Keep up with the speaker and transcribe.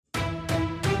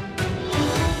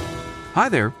Hi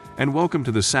there, and welcome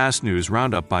to the SaaS News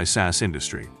Roundup by SaaS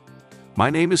Industry. My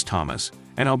name is Thomas,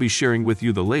 and I'll be sharing with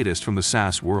you the latest from the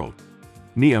SaaS world.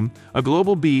 Nium, a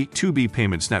global B2B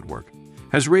payments network,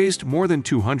 has raised more than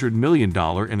 $200 million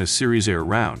in a Series A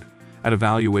round, at a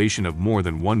valuation of more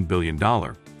than $1 billion,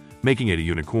 making it a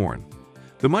unicorn.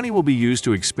 The money will be used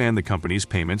to expand the company's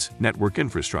payments network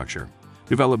infrastructure,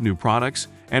 develop new products,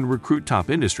 and recruit top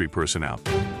industry personnel.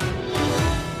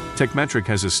 Tekmetric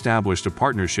has established a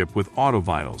partnership with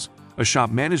AutoVitals, a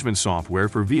shop management software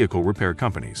for vehicle repair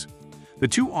companies. The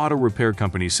two auto repair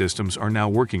company systems are now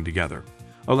working together,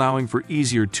 allowing for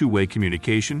easier two-way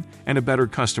communication and a better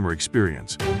customer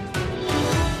experience.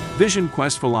 Vision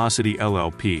Quest Velocity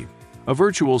LLP, a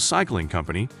virtual cycling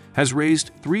company, has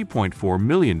raised $3.4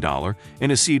 million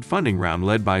in a seed funding round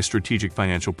led by strategic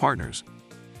financial partners.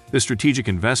 The strategic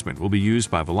investment will be used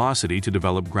by Velocity to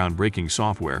develop groundbreaking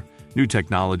software, new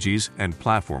technologies, and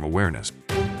platform awareness.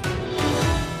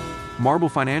 Marble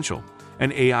Financial,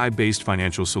 an AI-based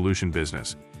financial solution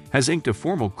business, has inked a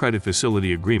formal credit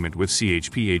facility agreement with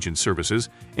CHP Agent Services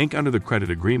Inc. Under the credit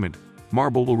agreement,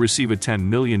 Marble will receive a $10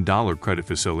 million credit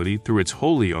facility through its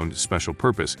wholly owned special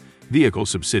purpose vehicle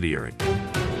subsidiary.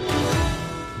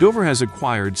 Dover has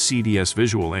acquired CDS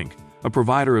Visual Inc., a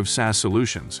provider of SaaS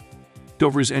solutions.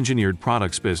 Dover's engineered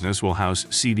products business will house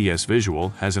CDS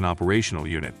Visual as an operational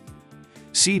unit.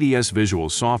 CDS Visual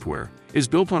software is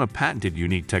built on a patented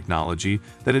unique technology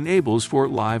that enables for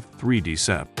live 3D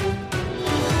SEP.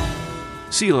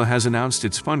 Sila has announced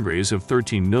its fundraise of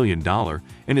 $13 million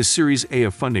in a Series A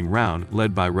of funding round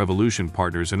led by Revolution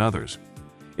Partners and others.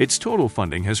 Its total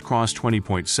funding has crossed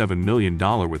 $20.7 million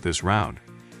with this round,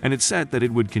 and it said that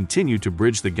it would continue to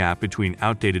bridge the gap between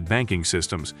outdated banking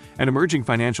systems and emerging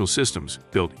financial systems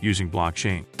built using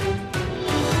blockchain.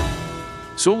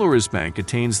 Solarisbank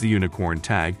attains the unicorn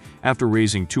tag after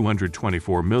raising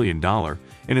 $224 million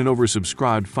in an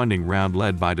oversubscribed funding round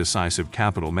led by Decisive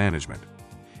Capital Management.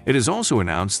 It has also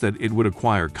announced that it would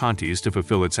acquire Contis to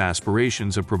fulfill its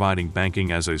aspirations of providing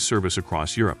banking as a service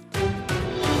across Europe.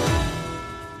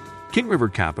 King River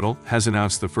Capital has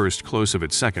announced the first close of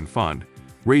its second fund,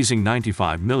 raising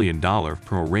 $95 million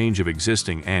from a range of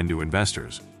existing and new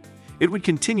investors. It would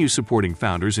continue supporting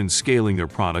founders in scaling their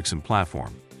products and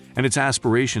platform, and its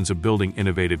aspirations of building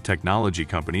innovative technology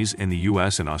companies in the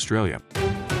US and Australia.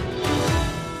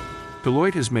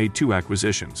 Deloitte has made two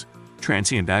acquisitions,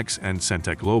 TransientX and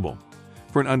Sentek Global,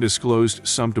 for an undisclosed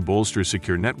sum to bolster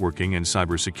secure networking and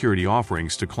cybersecurity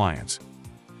offerings to clients.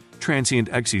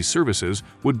 TransientX's services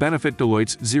would benefit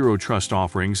Deloitte's Zero Trust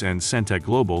offerings, and Sentek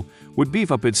Global would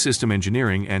beef up its system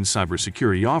engineering and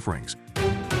cybersecurity offerings.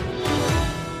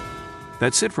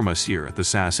 That's it from us here at the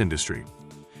SaaS Industry.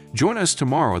 Join us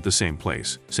tomorrow at the same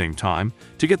place, same time,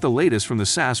 to get the latest from the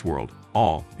SaaS world,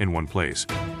 all in one place.